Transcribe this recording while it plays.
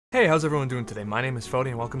Hey, how's everyone doing today? My name is Foti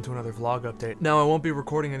and welcome to another vlog update. Now, I won't be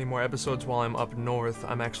recording any more episodes while I'm up north.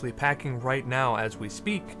 I'm actually packing right now as we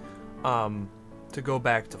speak to go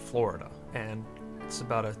back to Florida. And it's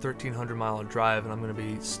about a 1,300-mile drive, and I'm going to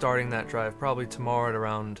be starting that drive probably tomorrow at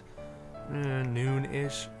around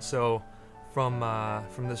noon-ish. So from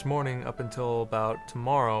this morning up until about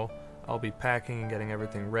tomorrow, I'll be packing and getting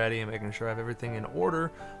everything ready and making sure I have everything in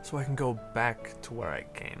order so I can go back to where I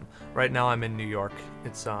came. Right now I'm in New York.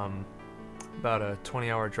 It's about a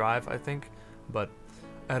 20-hour drive, I think, but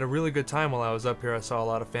I had a really good time while I was up here. I saw a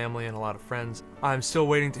lot of family and a lot of friends. I'm still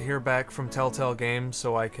waiting to hear back from Telltale Games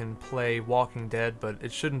so I can play Walking Dead, but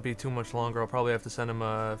it shouldn't be too much longer. I'll probably have to send them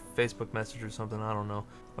a Facebook message or something, I don't know.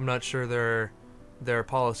 I'm not sure their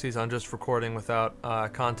policies on just recording without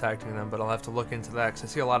contacting them, but I'll have to look into that because I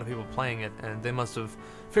see a lot of people playing it and they must have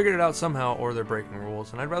figured it out somehow, or they're breaking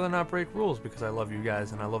rules, and I'd rather not break rules because I love you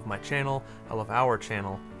guys and I love my channel, I love our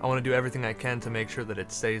channel. I want to do everything I can to make sure that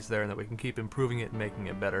it stays there and that we can keep improving it and making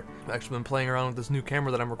it better. I've actually been playing around with this new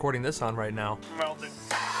camera that I'm recording this on right now. Melted.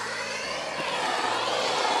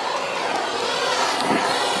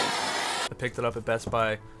 I picked it up at Best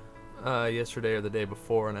Buy yesterday or the day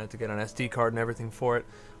before, and I had to get an SD card and everything for it,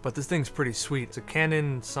 but this thing's pretty sweet. It's a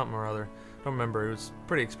Canon something or other, don't remember. It was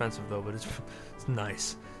pretty expensive though, but it's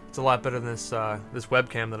nice. It's a lot better than this this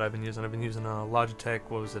webcam that I've been using. I've been using a Logitech,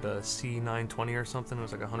 what was it, a C920 or something. It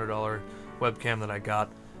was like a $100 webcam that I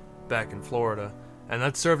got back in Florida, and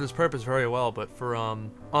that served its purpose very well. But for on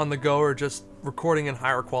the go or just recording in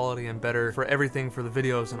higher quality and better for everything, for the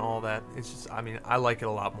videos and all that, it's just, I mean, I like it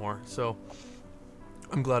a lot more. So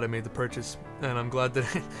I'm glad I made the purchase, and I'm glad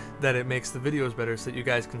that it makes the videos better so that you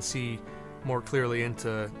guys can see more clearly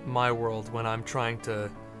into my world when I'm trying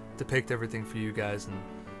to depict everything for you guys, and,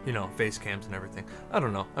 you know, face cams and everything. I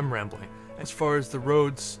don't know, I'm rambling. As far as the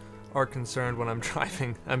roads are concerned when I'm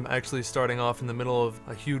driving, I'm actually starting off in the middle of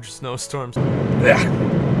a huge snowstorm. So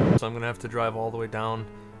I'm gonna have to drive all the way down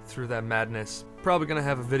through that madness. Probably gonna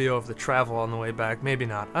have a video of the travel on the way back, maybe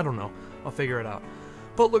not, I don't know, I'll figure it out.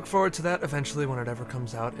 But look forward to that eventually when it ever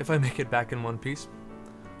comes out, if I make it back in one piece.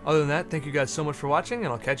 Other than that, thank you guys so much for watching, and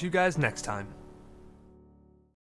I'll catch you guys next time.